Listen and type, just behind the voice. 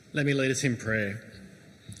Let me lead us in prayer.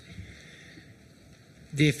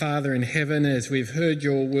 Dear Father in heaven, as we've heard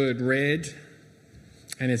your word read,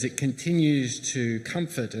 and as it continues to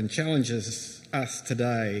comfort and challenges us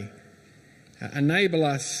today, enable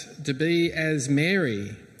us to be as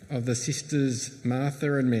Mary of the sisters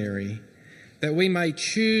Martha and Mary, that we may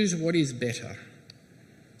choose what is better,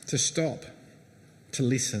 to stop, to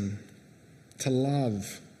listen, to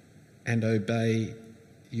love and obey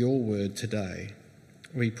your word today.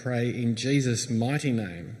 We pray in Jesus' mighty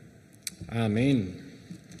name. Amen.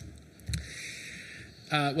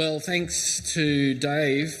 Well, thanks to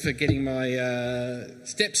Dave for getting my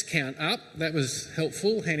steps count up. That was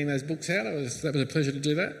helpful, handing those books out. That was a pleasure to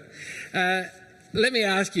do that. Let me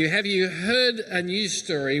ask you, have you heard a news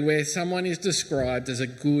story where someone is described as a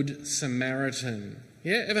good Samaritan?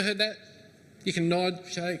 Yeah, ever heard that? You can nod,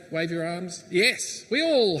 shake, wave your arms. Yes, we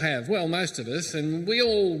all have. Well, most of us, and we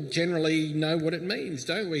all generally know what it means,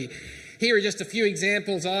 don't we? Here are just a few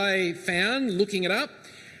examples I found looking it up.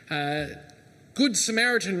 Good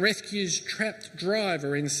Samaritan rescues trapped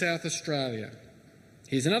driver in South Australia.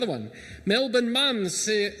 Here's another one. Melbourne mum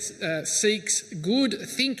seeks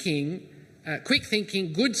quick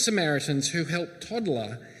thinking good Samaritans who help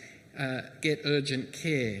toddler get urgent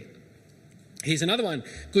care. Here's another one.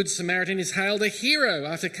 Good Samaritan is hailed a hero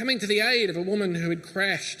after coming to the aid of a woman who had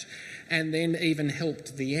crashed and then even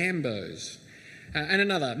helped the ambos. And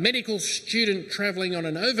another, medical student travelling on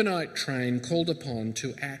an overnight train called upon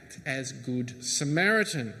to act as good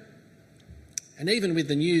Samaritan. And even with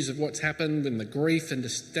the news of what's happened and the grief and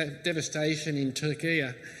devastation in Turkey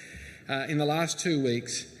in the last 2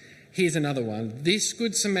 weeks, here's another one. This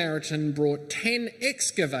good Samaritan brought 10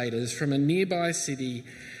 excavators from a nearby city,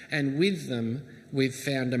 and with them we've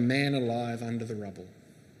found a man alive under the rubble.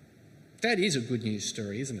 That is a good news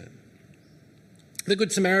story, isn't it? The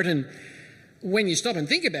Good Samaritan, when you stop and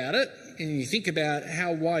think about it, and you think about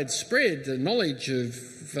how widespread the knowledge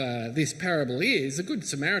of this parable is, the Good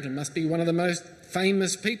Samaritan must be one of the most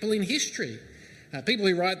famous people in history. People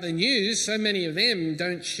who write the news, so many of them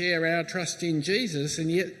don't share our trust in Jesus,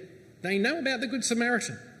 and yet they know about the Good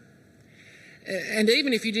Samaritan. And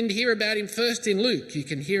even if you didn't hear about him first in Luke, you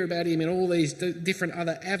can hear about him in all these different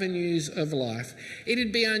other avenues of life.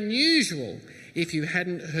 It'd be unusual if you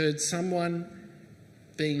hadn't heard someone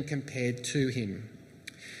being compared to him.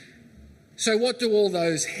 So what do all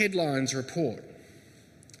those headlines report?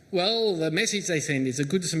 Well, the message they send is a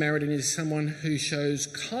good Samaritan is someone who shows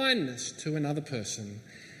kindness to another person,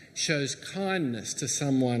 shows kindness to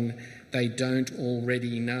someone they don't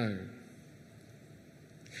already know.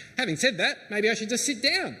 Having said that, maybe I should just sit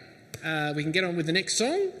down. We can get on with the next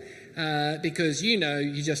song because you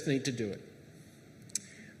just need to do it.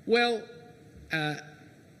 Well,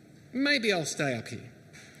 maybe I'll stay up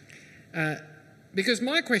here because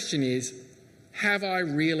my question is, have I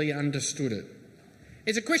really understood it?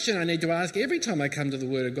 It's a question I need to ask every time I come to the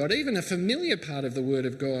Word of God, even a familiar part of the Word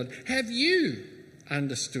of God. Have you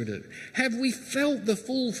understood it? Have we felt the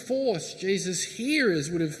full force Jesus'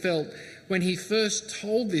 hearers would have felt when he first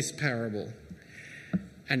told this parable?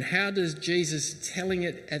 And how does Jesus telling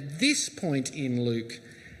it at this point in Luke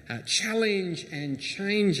challenge and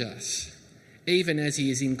change us, even as he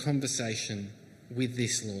is in conversation with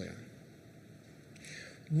this lawyer?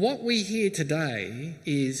 What we hear today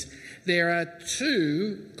is there are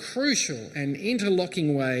two crucial and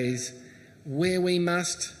interlocking ways where we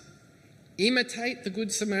must imitate the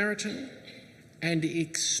Good Samaritan and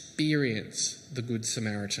experience the Good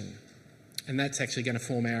Samaritan. And that's actually going to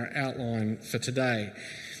form our outline for today.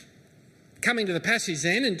 Coming to the passage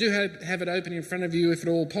then, and do have it open in front of you if at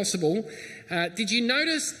all possible. Did you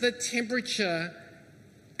notice the temperature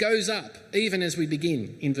goes up even as we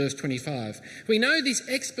begin in verse 25? We know this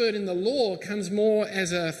expert in the law comes more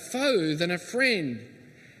as a foe than a friend.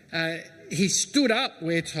 He stood up,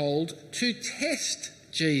 we're told, to test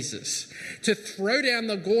Jesus, to throw down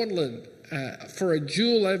the gauntlet for a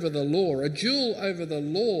duel over the law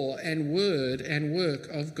and word and work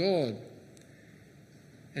of God.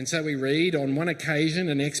 And so we read, on one occasion,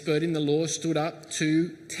 an expert in the law stood up to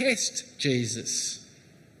test Jesus.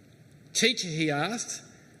 Teacher, he asked,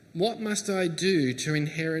 what must I do to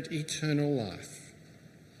inherit eternal life?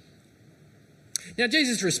 Now,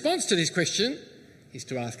 Jesus' response to this question is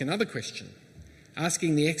to ask another question,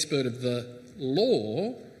 asking the expert of the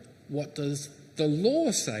law, what does the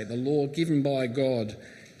law say, the law given by God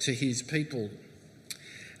to his people?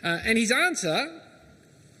 And his answer,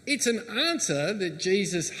 it's an answer that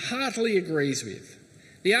Jesus heartily agrees with.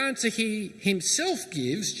 The answer he himself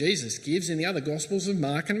gives, Jesus gives, in the other Gospels of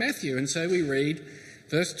Mark and Matthew. And so we read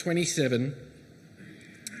verse 27,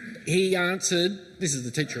 He answered, this is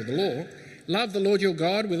the teacher of the law, love the Lord your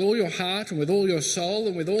God with all your heart and with all your soul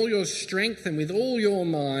and with all your strength and with all your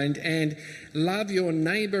mind, and love your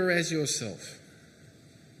neighbour as yourself.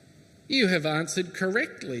 You have answered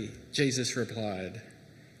correctly, Jesus replied.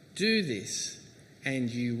 Do this and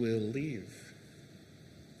you will live.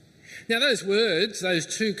 Now those words, those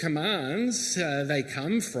two commands, they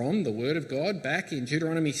come from the Word of God back in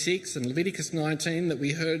Deuteronomy 6 and Leviticus 19 that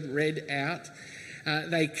we heard read out.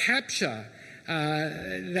 They capture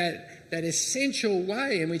that essential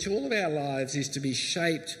way in which all of our lives is to be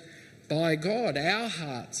shaped by God, our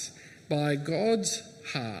hearts, by God's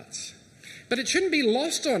hearts. But it shouldn't be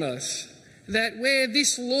lost on us that where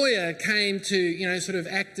this lawyer came to, sort of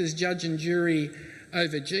act as judge and jury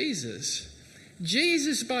over Jesus,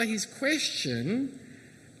 Jesus, by his question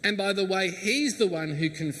and by the way he's the one who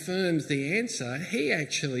confirms the answer, he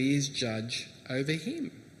actually is judge over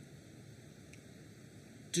him.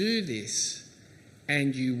 Do this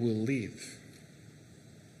and you will live.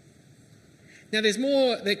 Now, there's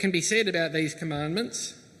more that can be said about these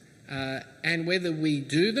commandments and whether we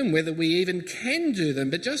do them, whether we even can do them.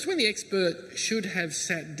 But just when the expert should have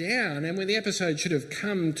sat down and when the episode should have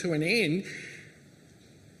come to an end,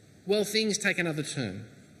 well, things take another turn.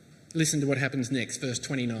 Listen to what happens next, verse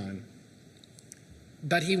 29.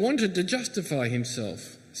 But he wanted to justify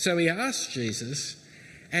himself, so he asked Jesus,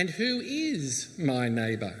 and who is my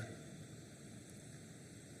neighbour?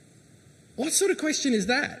 What sort of question is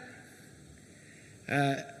that?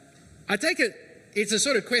 I take it it's a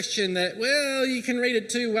sort of question that, well, you can read it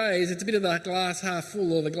two ways. It's a bit of the glass half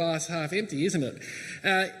full or the glass half empty, isn't it?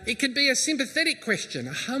 It could be a sympathetic question,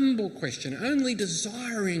 a humble question, only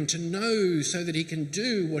desiring to know so that he can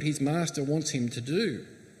do what his master wants him to do.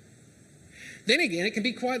 Then again, it can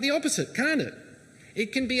be quite the opposite, can't it?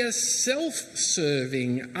 It can be a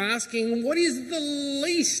self-serving, asking, what is the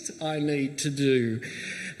least I need to do?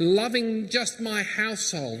 Loving just my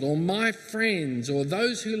household or my friends or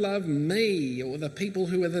those who love me or the people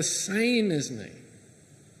who are the same as me.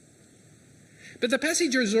 But the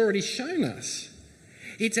passage has already shown us.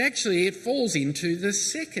 It falls into the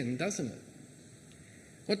second, doesn't it?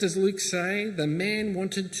 What does Luke say? The man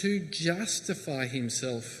wanted to justify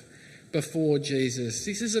himself before Jesus.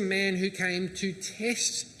 This is a man who came to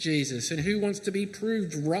test Jesus and who wants to be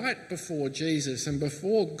proved right before Jesus and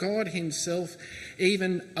before God himself,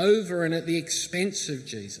 even over and at the expense of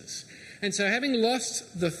Jesus. And so having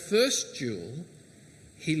lost the first duel,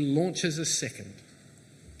 he launches a second.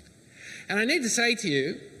 And I need to say to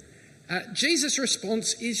you, Jesus'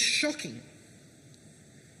 response is shocking.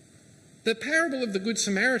 The parable of the Good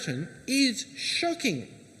Samaritan is shocking.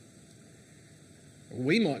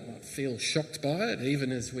 We might not feel shocked by it,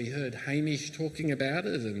 even as we heard Hamish talking about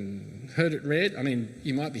it and heard it read. I mean,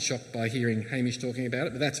 you might be shocked by hearing Hamish talking about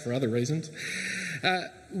it, but that's for other reasons.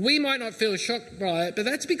 We might not feel shocked by it, but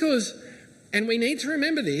that's because, and we need to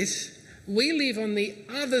remember this, we live on the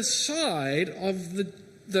other side of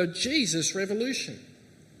the Jesus revolution.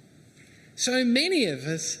 So many of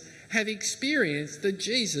us have experienced the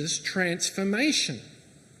Jesus transformation.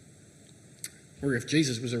 Or if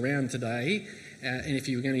Jesus was around today, and if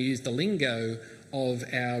you were going to use the lingo of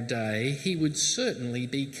our day, he would certainly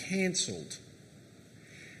be cancelled.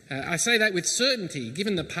 I say that with certainty,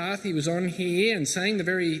 given the path he was on here and saying the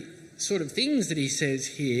very sort of things that he says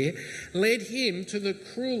here, led him to the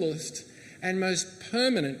cruelest and most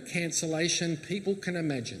permanent cancellation people can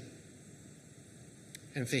imagine.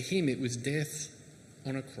 And for him it was death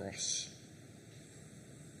on a cross.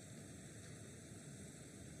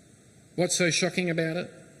 What's so shocking about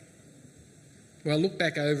it? Well, look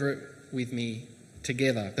back over it with me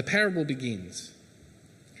together. The parable begins.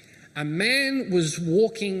 A man was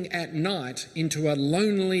walking at night into a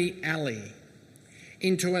lonely alley,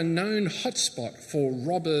 into a known hotspot for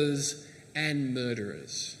robbers and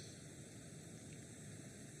murderers.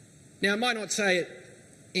 Now, I might not say it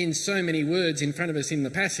in so many words in front of us in the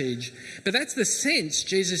passage, but that's the sense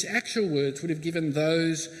Jesus' actual words would have given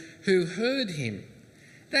those who heard him.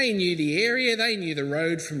 They knew the area, they knew the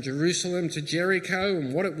road from Jerusalem to Jericho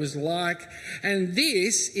and what it was like. And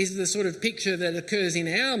this is the sort of picture that occurs in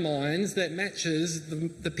our minds that matches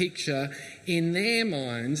the picture in their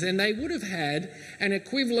minds. And they would have had an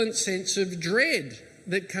equivalent sense of dread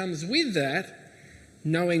that comes with that,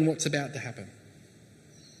 knowing what's about to happen.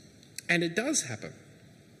 And it does happen.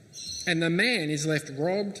 And the man is left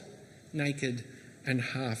robbed, naked, and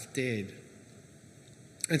half dead.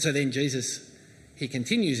 And so then Jesus, he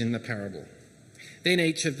continues in the parable. Then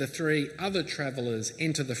each of the three other travellers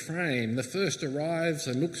enter the frame. The first arrives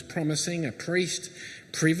and looks promising, a priest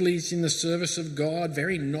privileged in the service of God,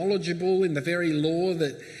 very knowledgeable in the very law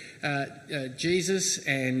that Jesus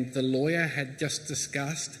and the lawyer had just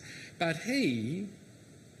discussed, but he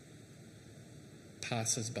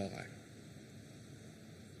passes by.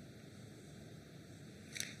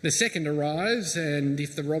 The second arrives, and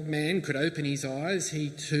if the robbed man could open his eyes, he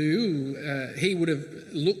would have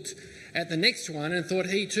looked at the next one and thought,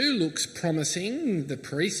 he too looks promising. The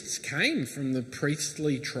priests came from the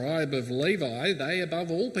priestly tribe of Levi. They,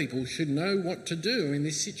 above all people, should know what to do in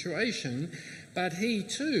this situation. But he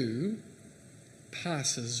too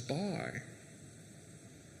passes by.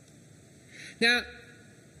 Now,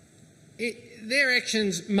 their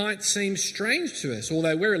actions might seem strange to us,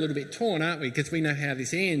 although we're a little bit torn, aren't we? Because we know how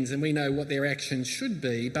this ends and we know what their actions should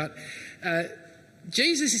be. But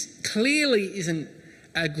Jesus clearly isn't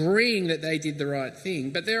agreeing that they did the right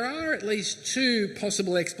thing. But there are at least two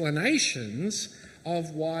possible explanations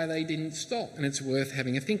of why they didn't stop, and it's worth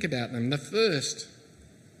having a think about them. The first,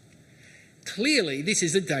 clearly this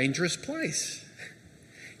is a dangerous place.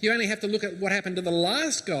 You only have to look at what happened to the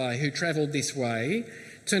last guy who travelled this way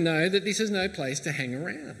to know that this is no place to hang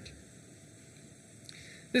around.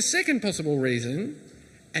 The second possible reason,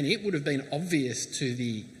 and it would have been obvious to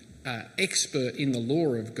the expert in the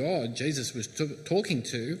law of God Jesus was talking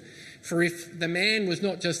to, for if the man was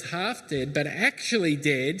not just half dead but actually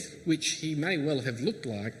dead, which he may well have looked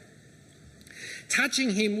like,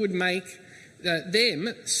 touching him would make them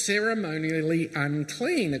ceremonially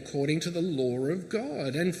unclean according to the law of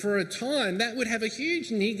God. And for a time that would have a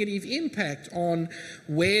huge negative impact on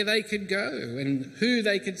where they could go and who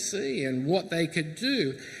they could see and what they could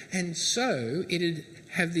do. And so it'd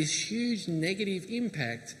have this huge negative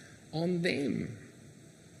impact on them.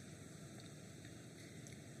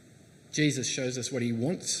 Jesus shows us what he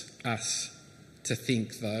wants us to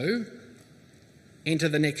think, though. Enter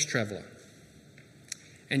the next traveller.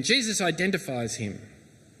 And Jesus identifies him.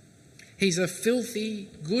 He's a filthy,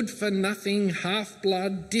 good-for-nothing,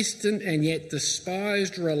 half-blood, distant and yet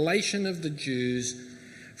despised relation of the Jews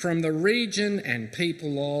from the region and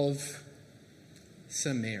people of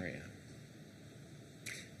Samaria.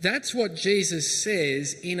 That's what Jesus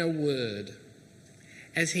says in a word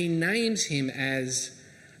as he names him as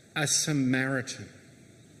a Samaritan.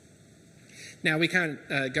 Now, we can't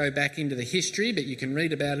go back into the history, but you can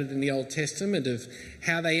read about it in the Old Testament of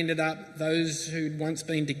how they ended up, those who'd once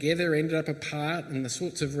been together ended up apart, and the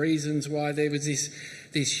sorts of reasons why there was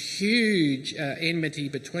this huge enmity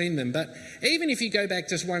between them. But even if you go back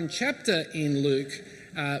just one chapter in Luke,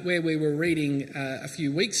 where we were reading a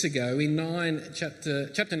few weeks ago, in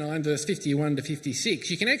chapter 9, verse 51 to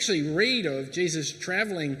 56, you can actually read of Jesus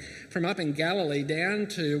travelling from up in Galilee down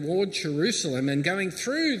toward Jerusalem and going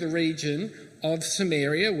through the region of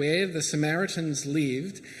Samaria, where the Samaritans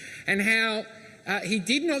lived, and how he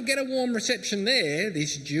did not get a warm reception there,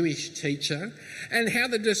 this Jewish teacher, and how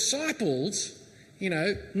the disciples,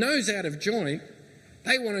 nose out of joint,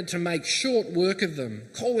 they wanted to make short work of them,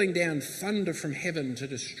 calling down thunder from heaven to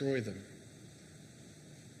destroy them.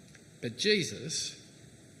 But Jesus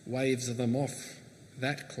waves them off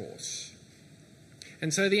that course.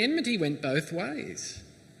 And so the enmity went both ways.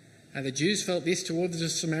 The Jews felt this towards the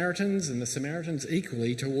Samaritans, and the Samaritans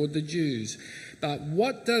equally toward the Jews. But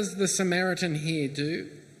what does the Samaritan here do?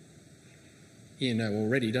 You know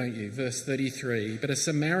already, don't you? Verse 33, but a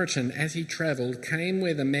Samaritan, as he travelled, came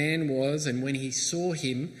where the man was, and when he saw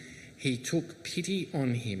him, he took pity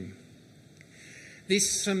on him. This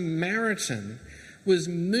Samaritan was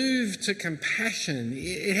moved to compassion.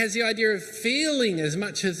 It has the idea of feeling as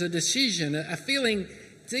much as a decision, a feeling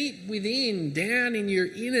deep within, down in your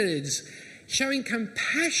innards, showing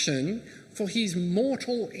compassion for his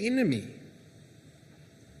mortal enemy.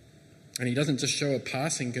 And he doesn't just show a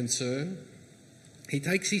passing concern. He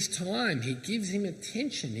takes his time, he gives him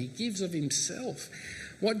attention, he gives of himself.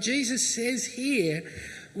 What Jesus says here,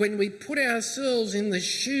 when we put ourselves in the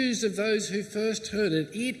shoes of those who first heard it,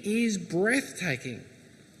 it is breathtaking.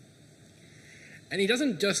 And he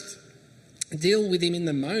doesn't just deal with him in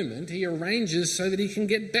the moment, he arranges so that he can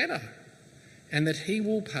get better and that he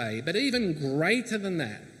will pay. But even greater than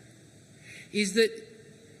that is that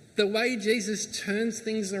the way Jesus turns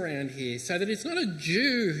things around here, so that it's not a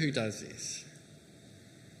Jew who does this,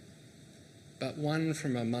 but one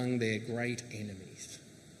from among their great enemies.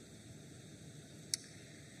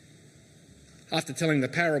 After telling the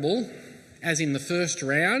parable, as in the first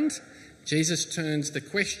round, Jesus turns the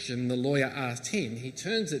question the lawyer asked him. He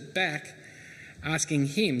turns it back, asking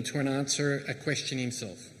him to answer a question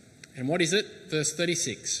himself. And what is it? Verse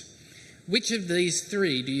 36. Which of these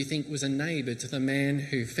three do you think was a neighbour to the man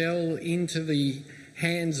who fell into the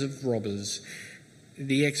hands of robbers?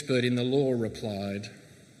 The expert in the law replied,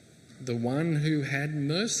 the one who had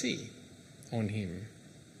mercy on him.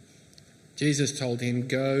 Jesus told him,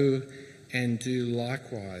 "Go and do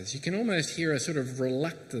likewise." You can almost hear a sort of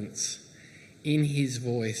reluctance in his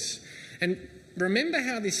voice. And remember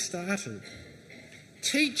how this started.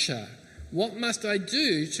 "Teacher, what must I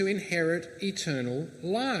do to inherit eternal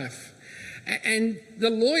life?" And the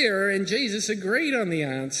lawyer and Jesus agreed on the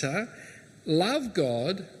answer: love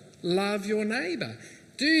God, love your neighbour.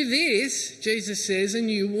 Do this, Jesus says,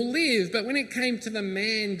 and you will live. But when it came to the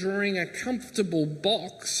man drawing a comfortable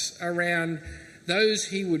box around those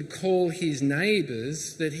he would call his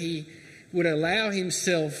neighbours, that he would allow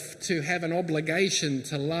himself to have an obligation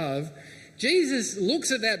to love, Jesus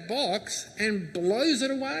looks at that box and blows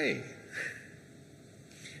it away.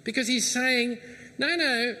 Because he's saying,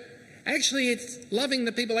 no, actually it's loving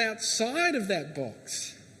the people outside of that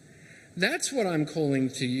box. That's what I'm calling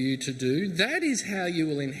to you to do. That is how you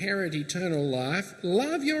will inherit eternal life.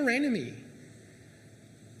 Love your enemy.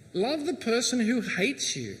 Love the person who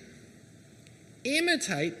hates you.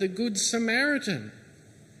 Imitate the Good Samaritan.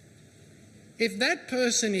 If that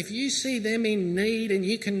person, if you see them in need and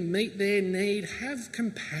you can meet their need, have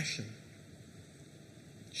compassion.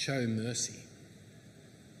 Show mercy.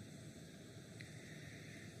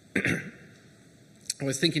 I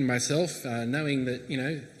was thinking to myself, knowing that,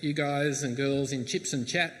 you guys and girls in Chips and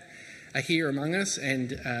Chat are here among us,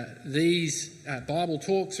 and these Bible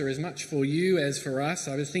talks are as much for you as for us.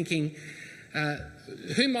 I was thinking,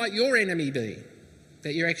 who might your enemy be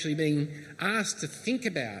that you're actually being asked to think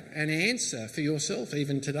about and answer for yourself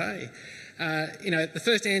even today? The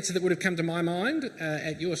first answer that would have come to my mind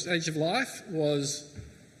at your stage of life was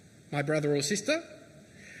my brother or sister.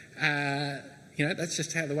 That's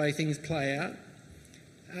just how the way things play out.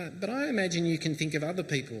 But I imagine you can think of other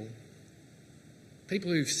people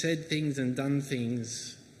who've said things and done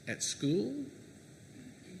things at school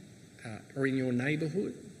or in your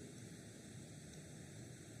neighbourhood.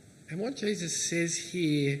 And what Jesus says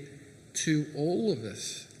here to all of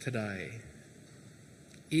us today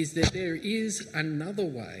is that there is another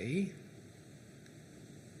way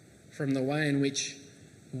from the way in which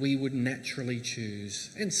we would naturally choose,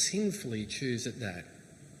 and sinfully choose at that.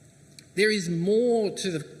 There is more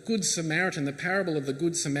to the Good Samaritan, the parable of the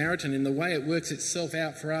Good Samaritan, in the way it works itself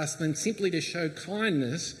out for us than simply to show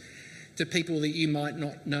kindness to people that you might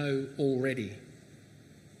not know already.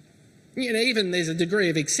 Even there's a degree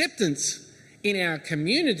of acceptance in our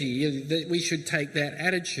community that we should take that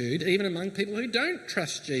attitude, even among people who don't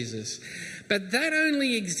trust Jesus. But that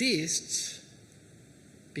only exists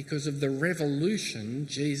because of the revolution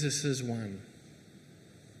Jesus has won.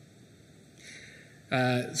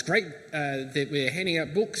 It's great that we're handing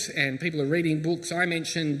out books and people are reading books. I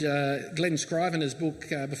mentioned Glenn Scrivener's book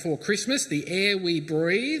before Christmas, The Air We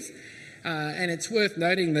Breathe, and it's worth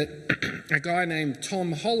noting that a guy named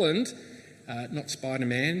Tom Holland, not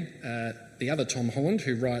Spider-Man, the other Tom Holland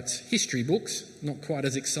who writes history books, not quite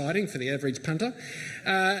as exciting for the average punter.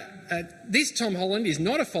 This Tom Holland is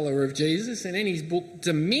not a follower of Jesus, and in his book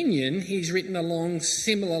Dominion, he's written along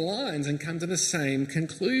similar lines and come to the same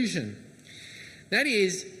conclusion. That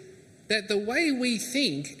is, that the way we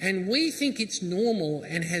think, and we think it's normal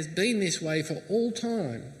and has been this way for all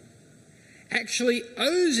time, actually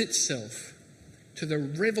owes itself to the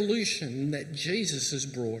revolution that Jesus has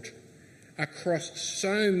brought across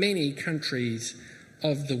so many countries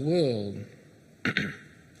of the world.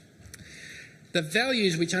 The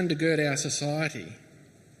values which undergird our society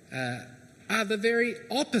are the very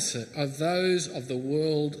opposite of those of the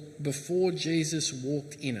world before Jesus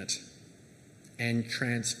walked in it and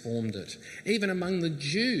transformed it. Even among the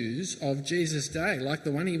Jews of Jesus' day, like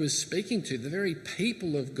the one he was speaking to, the very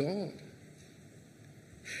people of God.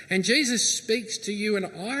 And Jesus speaks to you and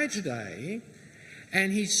I today,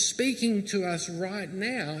 and he's speaking to us right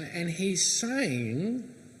now, and he's saying,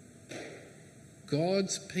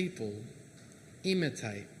 God's people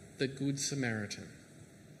imitate the Good Samaritan.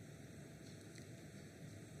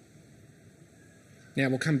 Now,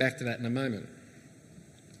 we'll come back to that in a moment.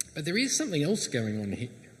 But there is something else going on here.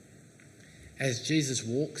 As Jesus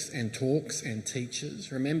walks and talks and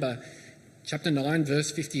teaches, remember chapter 9,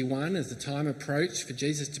 verse 51, as the time approached for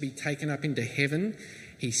Jesus to be taken up into heaven,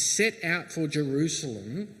 he set out for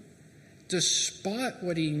Jerusalem despite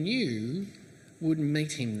what he knew would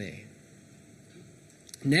meet him there.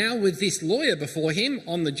 Now, with this lawyer before him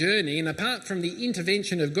on the journey, and apart from the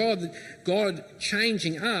intervention of God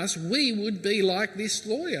changing us, we would be like this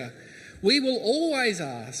lawyer. We will always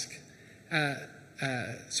ask,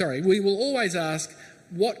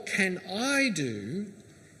 what can I do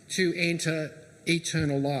to enter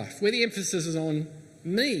eternal life? Where the emphasis is on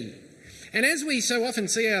me. And as we so often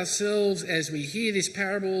see ourselves as we hear this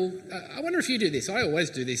parable, I wonder if you do this. I always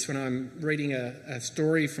do this when I'm reading a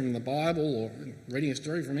story from the Bible or reading a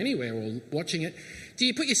story from anywhere or watching it. Do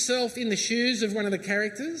you put yourself in the shoes of one of the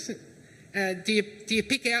characters? Do you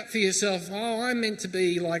pick out for yourself, oh, I'm meant to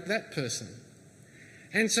be like that person?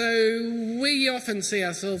 And so we often see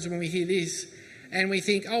ourselves when we hear this and we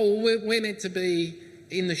think, oh, we're meant to be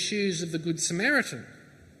in the shoes of the Good Samaritan.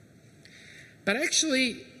 But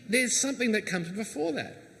actually, there's something that comes before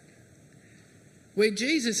that, where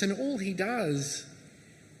Jesus and all he does,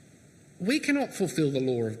 we cannot fulfill the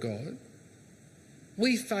law of God.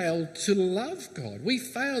 We fail to love God. We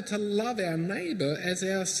fail to love our neighbour as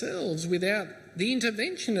ourselves without the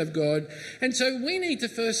intervention of God. And so we need to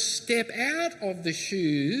first step out of the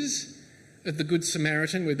shoes of the Good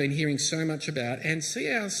Samaritan we've been hearing so much about and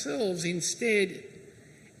see ourselves instead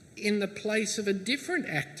in the place of a different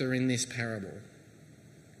actor in this parable.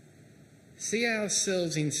 See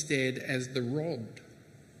ourselves instead as the robbed,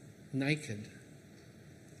 naked,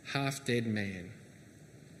 half-dead man.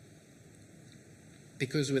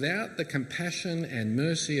 Because without the compassion and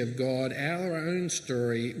mercy of God, our own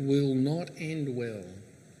story will not end well.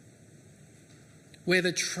 We're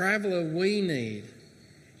the traveller we need.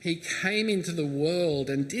 He came into the world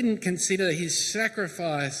and didn't consider his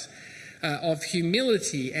sacrifice of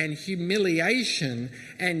humility and humiliation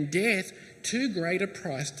and death too great a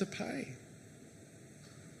price to pay.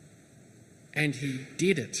 And he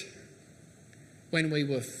did it when we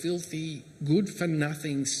were filthy,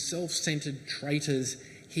 good-for-nothing, self-centred traitors,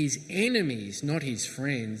 his enemies, not his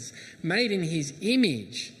friends, made in his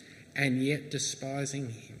image and yet despising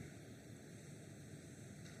him.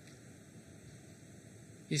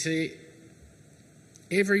 You see,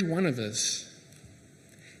 every one of us,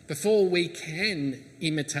 before we can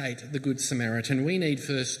imitate the Good Samaritan, we need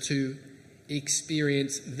first to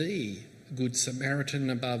experience the Good Samaritan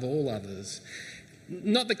above all others.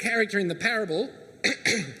 Not the character in the parable,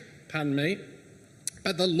 pardon me,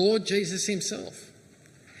 but the Lord Jesus himself,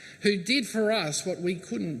 who did for us what we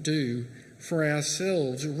couldn't do for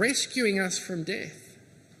ourselves, rescuing us from death,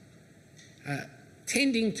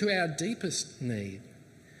 tending to our deepest need,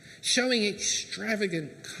 showing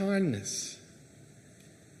extravagant kindness,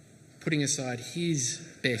 putting aside his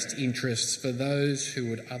best interests for those who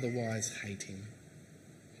would otherwise hate him.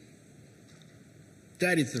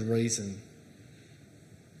 That is the reason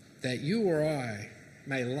that you or I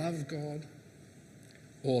may love God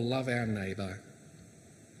or love our neighbour.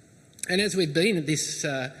 And as we've been in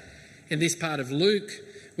this part of Luke,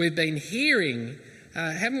 we've been hearing,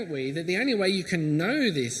 haven't we, that the only way you can know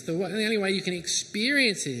this, the only way you can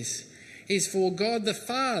experience this is for God the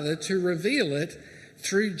Father to reveal it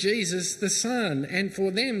through Jesus the Son and for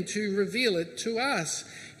them to reveal it to us.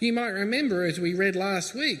 You might remember, as we read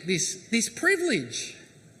last week, this privilege,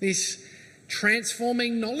 this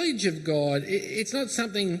transforming knowledge of God. It's not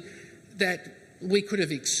something that we could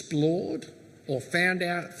have explored or found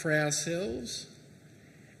out for ourselves.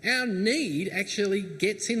 Our need actually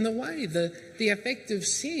gets in the way. The effect of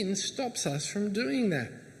sin stops us from doing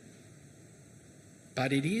that.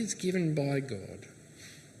 But it is given by God.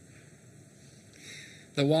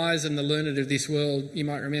 The wise and the learned of this world, you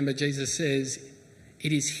might remember Jesus says,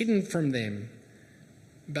 it is hidden from them,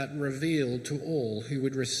 but revealed to all who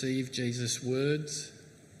would receive Jesus' words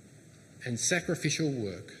and sacrificial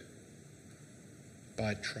work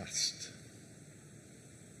by trust.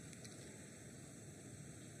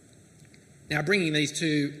 Now, bringing these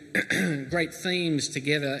two great themes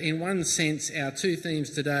together, in one sense, our two themes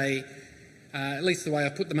today, at least the way I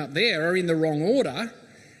put them up there, are in the wrong order,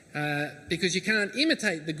 because you can't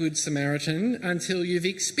imitate the Good Samaritan until you've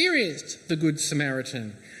experienced the Good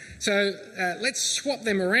Samaritan. So let's swap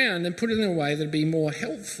them around and put it in a way that would be more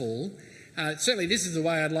helpful. Certainly this is the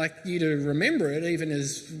way I'd like you to remember it, even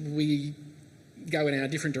as we go in our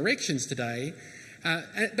different directions today.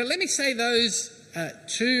 But let me say those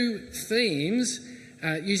two themes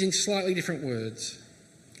using slightly different words.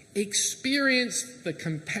 Experience the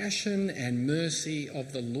compassion and mercy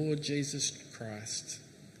of the Lord Jesus Christ.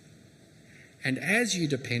 And as you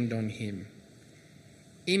depend on him,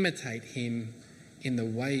 imitate him in the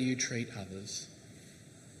way you treat others.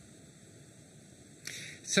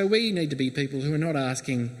 So we need to be people who are not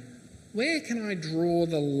asking, where can I draw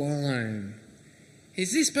the line?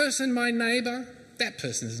 Is this person my neighbour? That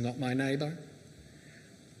person is not my neighbour.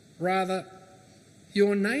 Rather,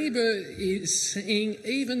 your neighbour is seeing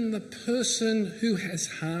even the person who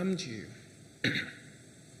has harmed you,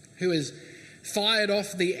 who has fired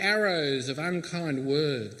off the arrows of unkind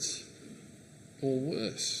words, or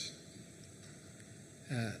worse.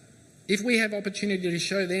 if we have opportunity to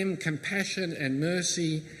show them compassion and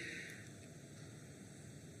mercy,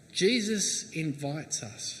 Jesus invites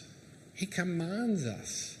us. He commands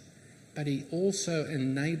us, but he also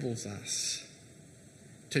enables us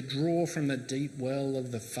to draw from the deep well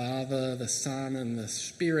of the Father, the Son, and the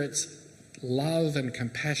Spirit's love and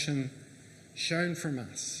compassion shown from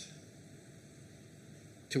us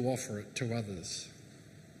to offer it to others.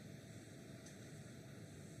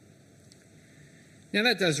 Now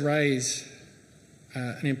that does raise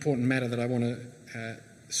an important matter that I want to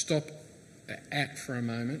stop at for a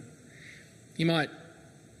moment. You might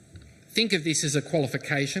think of this as a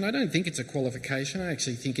qualification. I don't think it's a qualification. I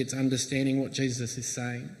actually think it's understanding what Jesus is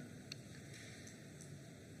saying.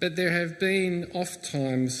 But there have been oft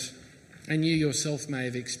times, and you yourself may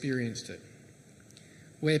have experienced it,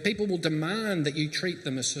 where people will demand that you treat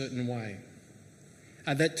them a certain way,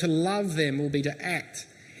 that to love them will be to act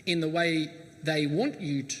in the way they want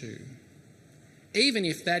you to, even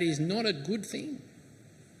if that is not a good thing,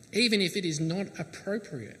 even if it is not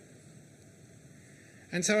appropriate.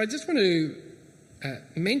 And so I just want to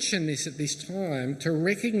mention this at this time to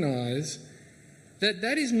recognise that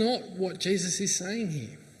that is not what Jesus is saying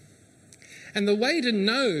here. And the way to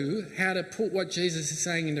know how to put what Jesus is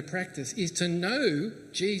saying into practice is to know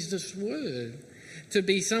Jesus' word, to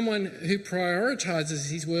be someone who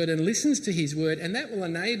prioritises his word and listens to his word, and that will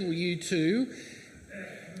enable you to,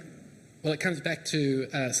 well, it comes back to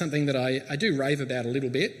something that I do rave about a little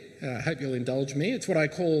bit. I hope you'll indulge me. It's what I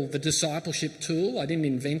call the discipleship tool. I didn't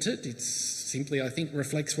invent it. It's simply, I think,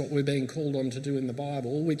 reflects what we're being called on to do in the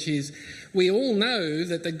Bible, which is we all know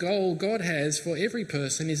that the goal God has for every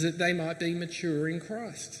person is that they might be mature in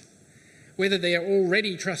Christ. Whether they're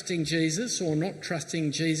already trusting Jesus or not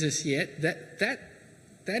trusting Jesus yet, that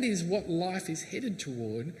is what life is headed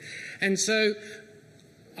toward. And so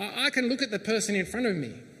I can look at the person in front of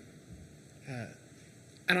me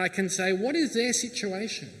and I can say, what is their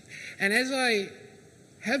situation? And as I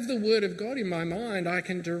have the word of God in my mind, I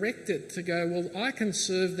can direct it to go, well, I can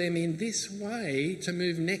serve them in this way to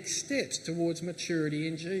move next steps towards maturity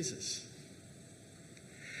in Jesus.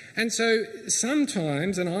 And so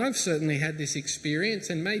sometimes, and I've certainly had this experience,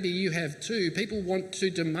 and maybe you have too, people want to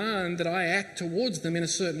demand that I act towards them in a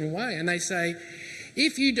certain way. And they say,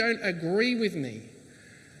 if you don't agree with me,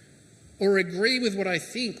 or agree with what I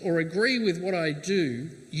think, or agree with what I do,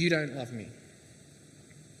 you don't love me.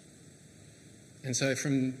 And so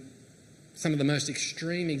from some of the most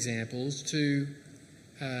extreme examples to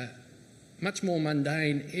much more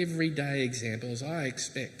mundane, everyday examples, I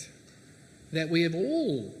expect that we have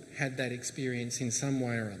all had that experience in some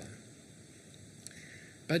way or other.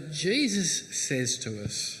 But Jesus says to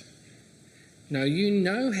us, no, you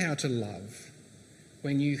know how to love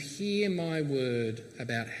when you hear my word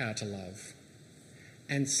about how to love.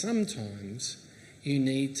 And sometimes you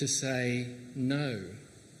need to say no.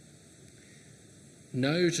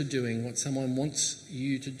 No to doing what someone wants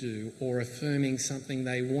you to do or affirming something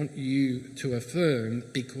they want you to affirm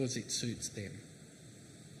because it suits them.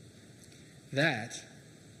 That,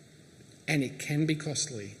 and it can be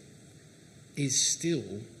costly, is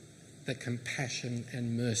still the compassion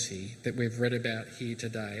and mercy that we've read about here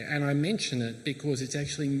today. And I mention it because it's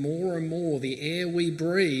actually more and more the air we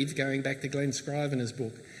breathe, going back to Glenn Scrivener's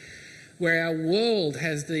book, where our world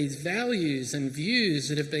has these values and views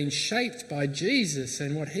that have been shaped by Jesus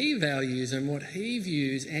and what he values and what he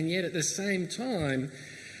views, and yet at the same time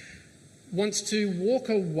wants to walk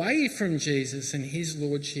away from Jesus and his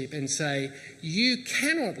lordship and say, you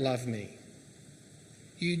cannot love me.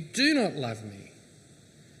 You do not love me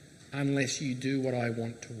unless you do what I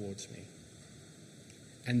want towards me.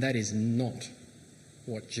 And that is not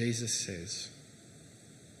what Jesus says.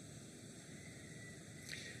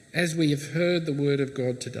 As we have heard the word of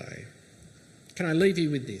God today, can I leave you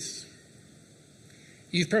with this?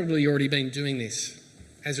 You've probably already been doing this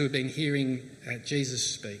as we've been hearing Jesus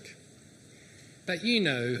speak. But you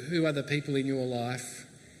know who are the people in your life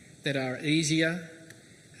that are easier,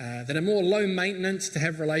 that are more low maintenance to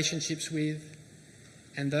have relationships with,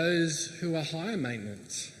 and those who are higher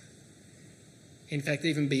maintenance. In fact,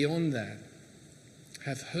 even beyond that,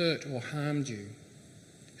 have hurt or harmed you,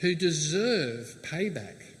 who deserve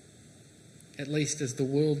payback, at least as the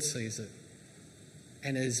world sees it,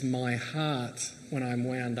 and as my heart, when I'm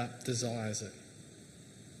wound up, desires it.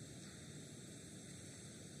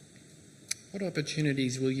 What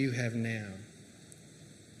opportunities will you have now,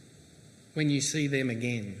 when you see them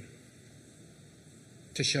again,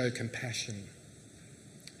 to show compassion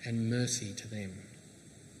and mercy to them?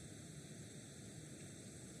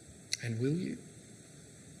 And will you?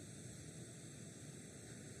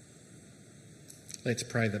 Let's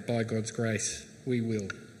pray that by God's grace we will.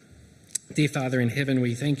 Dear Father in heaven,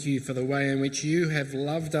 we thank you for the way in which you have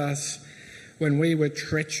loved us when we were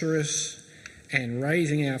treacherous and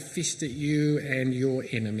raising our fist at you and your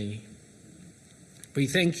enemy. We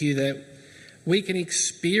thank you that we can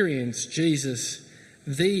experience Jesus,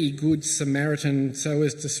 the Good Samaritan, so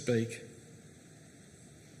as to speak,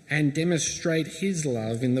 and demonstrate his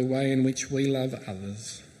love in the way in which we love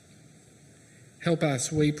others. Help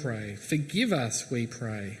us, we pray. Forgive us, we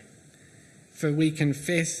pray. For we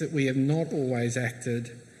confess that we have not always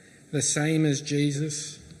acted the same as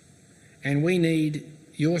Jesus, and we need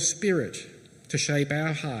your Spirit to shape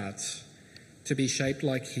our hearts to be shaped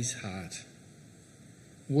like his heart.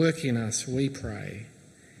 Work in us, we pray,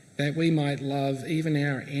 that we might love even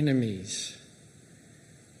our enemies,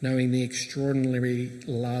 knowing the extraordinary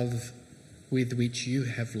love with which you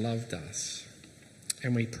have loved us.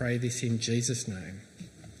 And we pray this in Jesus' name.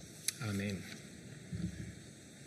 Amen.